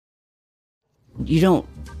you don't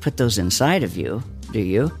put those inside of you, do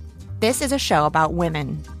you? This is a show about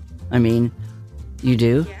women. I mean, you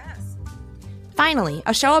do? Yes. Finally,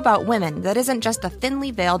 a show about women that isn't just a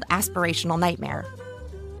thinly veiled aspirational nightmare.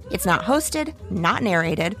 It's not hosted, not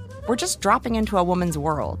narrated. We're just dropping into a woman's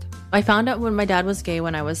world. I found out when my dad was gay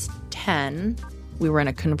when I was 10. We were in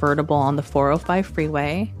a convertible on the 405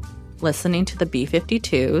 freeway, listening to the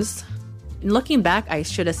B-52s. Looking back, I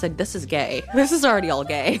should have said, this is gay. This is already all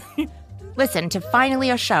gay. Listen to Finally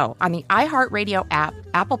a Show on the iHeartRadio app,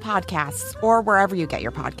 Apple Podcasts, or wherever you get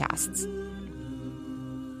your podcasts.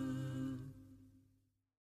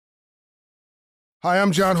 Hi,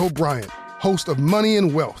 I'm John Hope Bryant, host of Money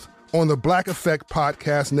and Wealth on the Black Effect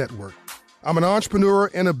Podcast Network. I'm an entrepreneur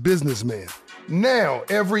and a businessman. Now,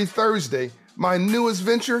 every Thursday, my newest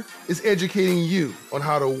venture is educating you on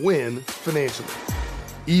how to win financially.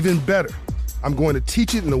 Even better, I'm going to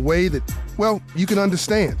teach it in a way that, well, you can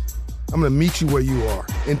understand. I'm going to meet you where you are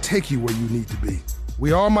and take you where you need to be.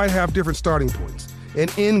 We all might have different starting points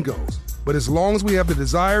and end goals, but as long as we have the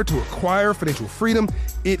desire to acquire financial freedom,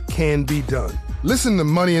 it can be done. Listen to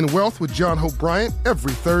Money and Wealth with John Hope Bryant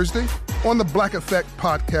every Thursday on the Black Effect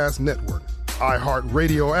Podcast Network,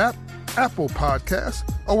 iHeartRadio app, Apple Podcasts,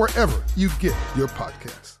 or wherever you get your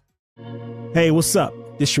podcasts. Hey, what's up?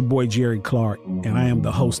 This your boy Jerry Clark, and I am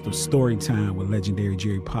the host of Storytime with Legendary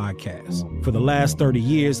Jerry Podcast. For the last 30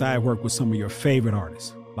 years, I have worked with some of your favorite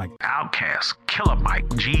artists, like Outkast, Killer Mike,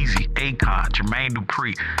 Jeezy, Akon, Jermaine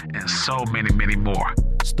Dupri, and so many, many more.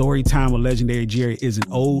 Storytime with Legendary Jerry is an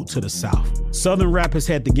ode to the South. Southern rap has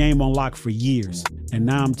had the game on lock for years, and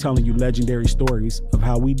now I'm telling you legendary stories of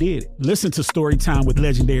how we did it. Listen to Storytime with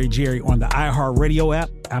Legendary Jerry on the iHeartRadio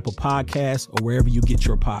app, Apple Podcasts, or wherever you get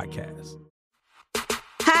your podcasts.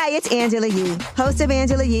 Hi, it's Angela Yee, host of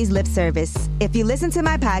Angela Yee's Lip Service. If you listen to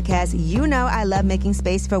my podcast, you know I love making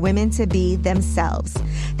space for women to be themselves.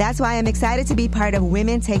 That's why I'm excited to be part of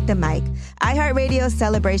Women Take the Mic, iHeartRadio's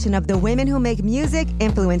celebration of the women who make music,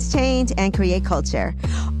 influence change, and create culture.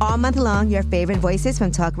 All month long, your favorite voices from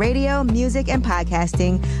talk radio, music, and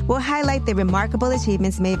podcasting will highlight the remarkable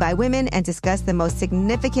achievements made by women and discuss the most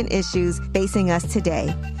significant issues facing us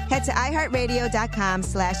today. Head to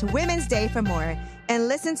iHeartRadio.com/Women's Day for more. And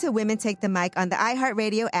listen to Women Take the Mic on the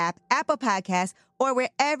iHeartRadio app, Apple Podcasts, or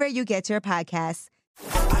wherever you get your podcasts.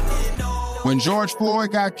 When George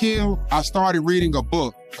Floyd got killed, I started reading a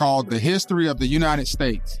book called The History of the United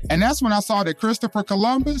States. And that's when I saw that Christopher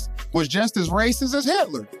Columbus was just as racist as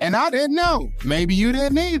Hitler. And I didn't know. Maybe you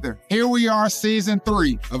didn't either. Here we are, season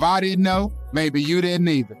 3 of I Didn't Know, Maybe You Didn't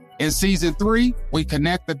Either. In season 3, we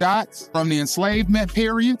connect the dots from the enslavement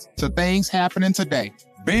periods to things happening today.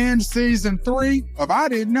 Binge season 3 of I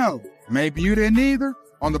Didn't Know, Maybe You Didn't Either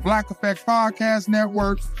on the Black Effect Podcast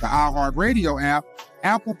Network, the iHeartRadio app,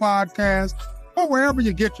 Apple Podcasts, or wherever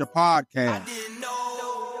you get your podcasts.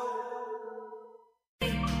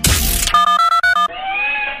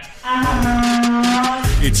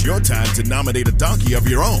 It's your time to nominate a donkey of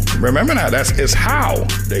your own. Remember now, it's how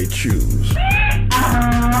they choose.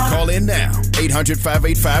 Call in now,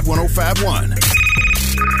 800-585-1051.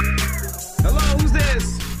 Hello, who's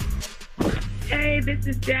this? Hey, this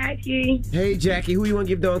is Jackie. Hey, Jackie, who you want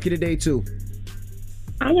to give Donkey Today to?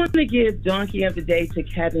 I want to give Donkey of the Day to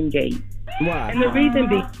Kevin Gates. Why? And the reason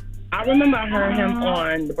being, I remember I heard him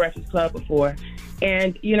on The Breakfast Club before.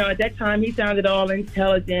 And, you know, at that time, he sounded all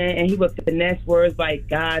intelligent, and he would finesse words like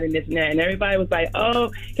God and this and that. And everybody was like,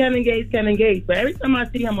 oh, Kevin Gates, Kevin Gates. But every time I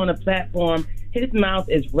see him on a platform, his mouth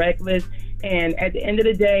is reckless. And at the end of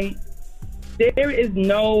the day, there is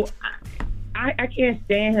no... I can't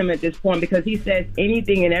stand him at this point because he says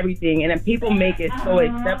anything and everything, and then people make it so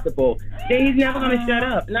acceptable that he's never going to shut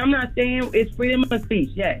up. And I'm not saying it's freedom of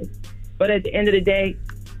speech, yes, but at the end of the day,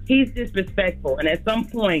 he's disrespectful, and at some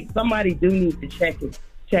point, somebody do need to check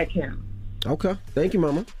him. Okay, thank you,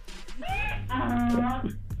 Mama.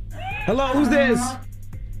 Hello, who's this?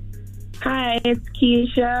 Hi, it's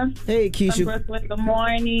Keisha. Hey, Keisha. From Brooklyn. Good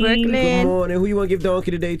morning. Good morning. Who you want to give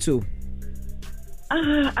Donkey Today to?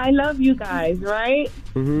 I love you guys, right?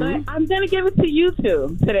 Mm-hmm. But I'm going to give it to you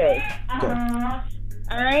two today. Go.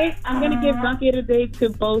 All right? I'm going to give Donkey of the Day to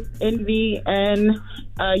both Envy and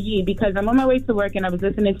Yee because I'm on my way to work and I was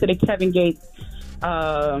listening to the Kevin Gates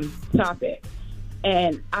topic.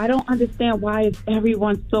 And I don't understand why is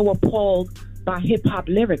everyone so appalled by hip-hop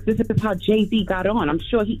lyrics. This is how Jay-Z got on. I'm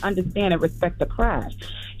sure he understands and respects the craft.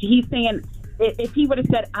 He's saying... If he would have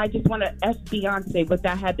said, I just want to F Beyonce, would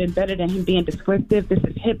that have been better than him being descriptive? This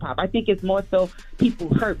is hip-hop. I think it's more so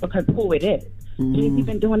people hurt because who it is. Jay-Z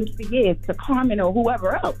been doing this for years to Carmen or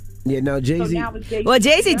whoever else. Yeah, now Jay-Z. So now it's Jay-Z. Well,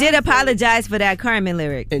 Jay-Z did apologize for that Carmen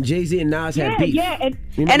lyric. And Jay-Z and Nas had beef. Yeah, And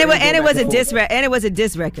it was a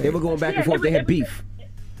diss record. They were going back and forth. They had beef.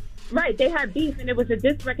 Right, they had beef, and it was a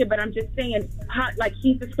diss record, but I'm just saying,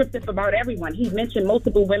 he's descriptive about everyone. He mentioned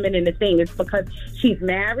multiple women in the thing. It's because she's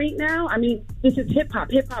married now. I mean, this is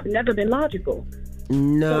hip-hop. Hip-hop never been logical.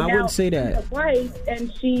 No, So I wouldn't say that. She's a wife,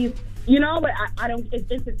 and she's, you know, but I don't, it's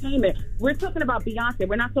entertainment. We're talking about Beyonce.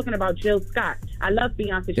 We're not talking about Jill Scott. I love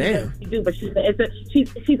Beyonce. She does what she do, but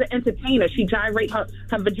she's an entertainer. She gyrates her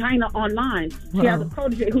vagina online. She has a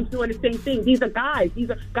protege who's doing the same thing. These are guys.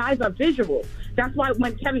 Guys are visual. That's why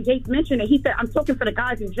when Kevin Gates mentioned it, he said, I'm talking for the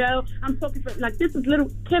guys in jail. I'm talking for, like, this is little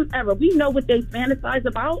Kim era. We know what they fantasize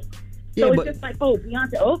about. So it's just like, oh,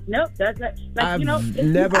 Beyonce, oh, nope, that's it. Like, I've you know,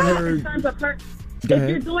 never heard. In terms of her, if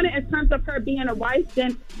you're doing it in terms of her being a wife,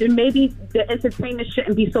 then maybe the entertainment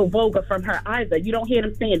shouldn't be so vulgar from her either. You don't hear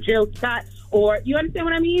them saying Jill Scott, or you understand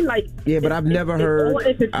what I mean? Like, yeah, but I've never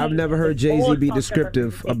heard Jay-Z be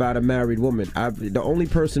descriptive about a married woman. The only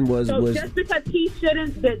person was just because he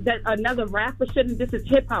shouldn't, that another rapper shouldn't. This is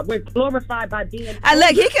hip hop. We're glorified by being.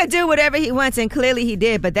 Look, he could do whatever he wants, and clearly he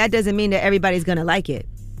did, but that doesn't mean that everybody's gonna like it.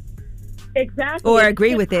 Exactly. Or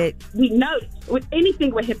agree with it. We know with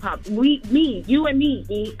anything with hip hop, you and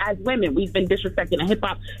me, as women, we've been disrespecting hip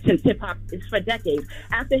hop since hip hop is for decades.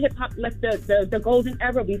 After hip hop left the golden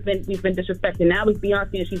era, we've been disrespecting. Now it's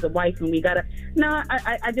Beyonce and she's a wife, and we gotta. No,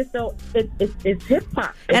 I just don't. It's hip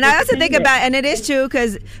hop. And I also think about, and it is true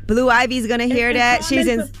because Blue Ivy's gonna hear that. She's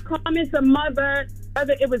in. Comments a mother.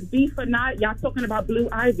 Whether it was beef or not, y'all talking about Blue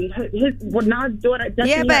Ivy. His Nas daughter.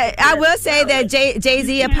 Yeah, but I will say that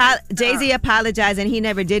Jay-Z apologized, and he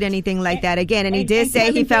never did anything like that again. And he did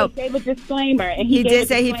say he felt. Gave a disclaimer, and he did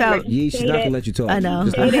say he felt. Yeah, she's not gonna let you talk. I know.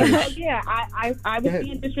 Yeah, I was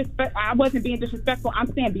being disrespectful. I wasn't being disrespectful. I'm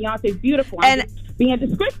saying Beyonce's beautiful. I'm just being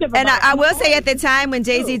descriptive. And I will say at the time when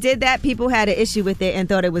Jay-Z did that, people had an issue with it and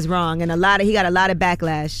thought it was wrong, and he got a lot of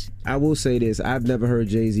backlash. I will say this: I've never heard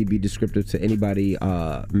Jay-Z be descriptive to anybody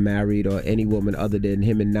married or any woman other than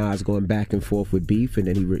him and Nas going back and forth with beef, and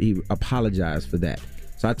then he apologized for that.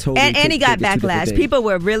 So I totally and he got backlash. People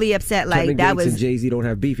were really upset. Like Kevin that Gates was and Jay-Z don't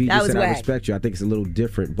have beef. He that just was said whack. I respect you. I think it's a little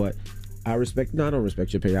different, but I respect. No, I don't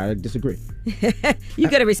respect your opinion. I disagree. You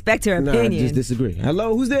gotta respect her opinion. No, I just disagree.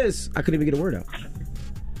 Hello, who's this? I couldn't even get a word out.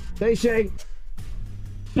 Hey, Shay.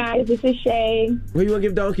 Hi, this is Shay. Who you want to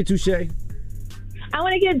give donkey to, Shay? I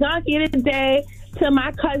want to give donkey today to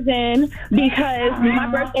my cousin because my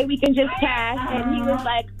birthday weekend just passed, and he was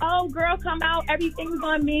like, oh, girl, come out. Everything's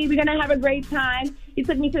on me. We're going to have a great time. He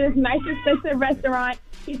took me to this nice, expensive restaurant.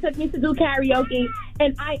 He took me to do karaoke,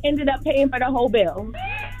 and I ended up paying for the whole bill.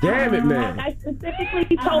 Damn it, man. I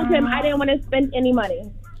specifically told him I didn't want to spend any money.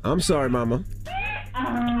 I'm sorry, Mama.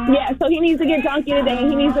 Yeah, so he needs to get donkey today, and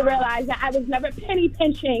he needs to realize that I was never penny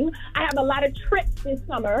pinching. I have a lot of trips this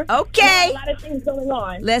summer. Okay. A lot of things going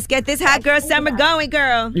on. Let's get this hot girl summer going,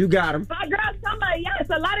 girl. You got him. Hot girl summer, yes,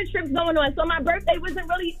 a lot of trips going on. So my birthday wasn't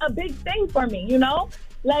really a big thing for me, you know?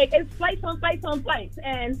 Like, it's flights on flights on flights.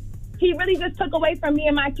 And he really just took away from me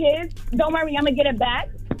and my kids. Don't worry, I'm going to get it back.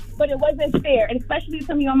 But it wasn't fair, and especially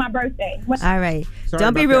to me on my birthday. All right.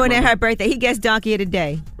 Don't be ruining her birthday. He gets donkey of the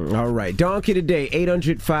day. All right. Donkey today,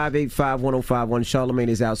 800-585-1051. Charlamagne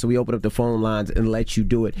is out, so we open up the phone lines and let you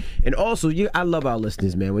do it. And also, I love our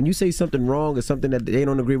listeners, man. When you say something wrong or something that they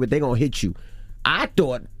don't agree with, they're going to hit you. I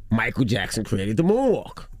thought Michael Jackson created the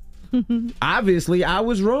moonwalk. Obviously, I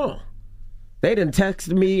was wrong. They done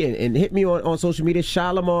texted me and hit me on social media.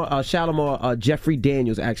 Shalimar Jeffrey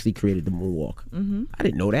Daniels actually created the moonwalk. Mm-hmm. I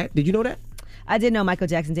didn't know that. Did you know that? I did know Michael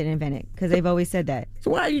Jackson didn't invent it because they've always said that.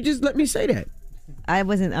 So why you just let me say that? I'm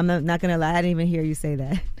not going to lie. I didn't even hear you say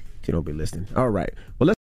that. You don't be listening. All right. Well,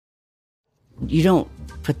 let's. You don't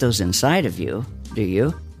put those inside of you, do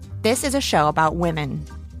you? This is a show about women.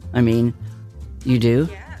 I mean, you do?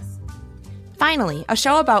 Finally, a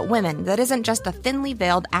show about women that isn't just a thinly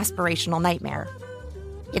veiled aspirational nightmare.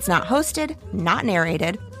 It's not hosted, not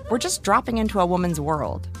narrated. We're just dropping into a woman's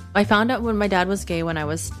world. I found out when my dad was gay when I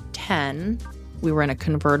was 10. We were in a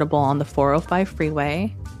convertible on the 405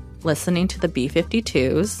 freeway, listening to the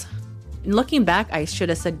B-52s. And looking back, I should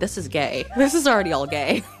have said, this is gay. This is already all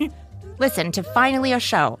gay. Listen to Finally a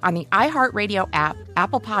Show on the iHeartRadio app,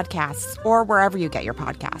 Apple Podcasts, or wherever you get your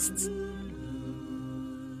podcasts.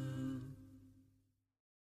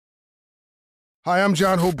 Hi, I'm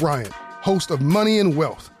John Hope Bryant, host of Money and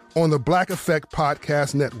Wealth on the Black Effect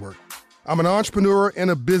Podcast Network. I'm an entrepreneur and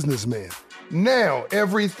a businessman. Now,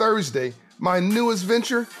 every Thursday, my newest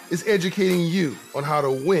venture is educating you on how to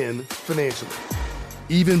win financially.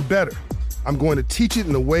 Even better, I'm going to teach it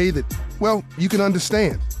in a way that, well, you can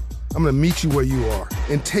understand. I'm going to meet you where you are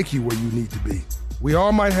and take you where you need to be. We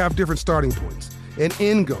all might have different starting points and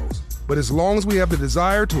end goals, but as long as we have the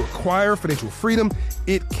desire to acquire financial freedom,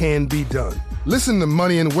 it can be done. Listen to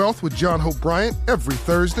Money and Wealth with John Hope Bryant every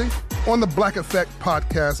Thursday on the Black Effect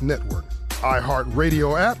Podcast Network,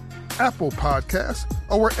 iHeartRadio app, Apple Podcasts,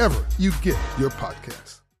 or wherever you get your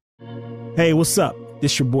podcasts. Hey, what's up?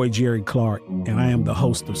 This your boy Jerry Clark, and I am the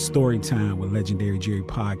host of Storytime with Legendary Jerry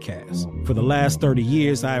podcast. For the last 30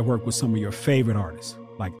 years, I have worked with some of your favorite artists,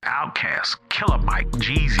 like Outkast, Killer Mike,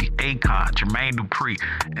 Jeezy, Akon, Jermaine Dupri,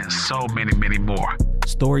 and so many, many more.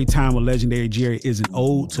 Storytime with Legendary Jerry is an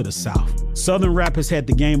ode to the South. Southern rap has had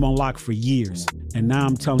the game on lock for years, and now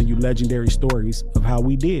I'm telling you legendary stories of how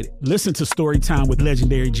we did it. Listen to Storytime with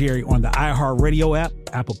Legendary Jerry on the iHeartRadio app,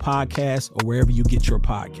 Apple Podcasts, or wherever you get your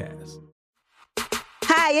podcasts.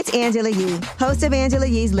 Hi, it's Angela Yee, host of Angela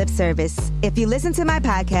Yee's Lip Service. If you listen to my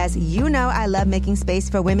podcast, you know I love making space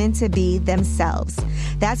for women to be themselves.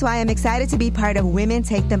 That's why I'm excited to be part of Women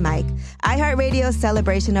Take the Mic, iHeartRadio's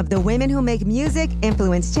celebration of the women who make music,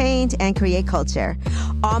 influence change, and create culture.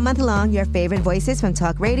 All month long, your favorite voices from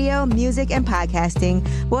talk radio, music, and podcasting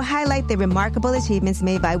will highlight the remarkable achievements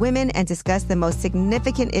made by women and discuss the most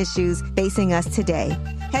significant issues facing us today.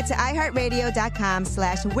 Head to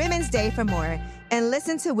iHeartRadio.com/Women's Day for more. And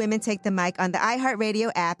listen to Women Take the Mic on the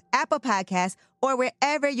iHeartRadio app, Apple Podcasts, or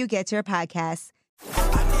wherever you get your podcasts.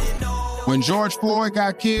 When George Floyd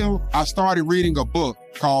got killed, I started reading a book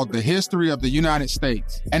called The History of the United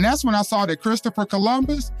States. And that's when I saw that Christopher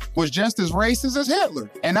Columbus was just as racist as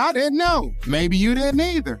Hitler. And I didn't know. Maybe you didn't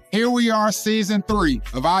either. Here we are, season 3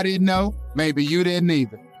 of I Didn't Know, Maybe You Didn't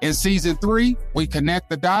Either. In season 3, we connect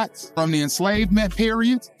the dots from the enslavement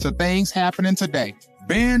periods to things happening today.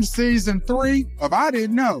 Binge season 3 of I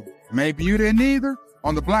Didn't Know, Maybe You Didn't Either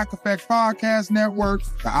on the Black Effect Podcast Network,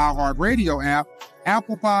 the iHeartRadio app,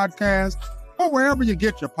 Apple Podcasts, or wherever you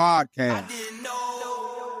get your podcasts.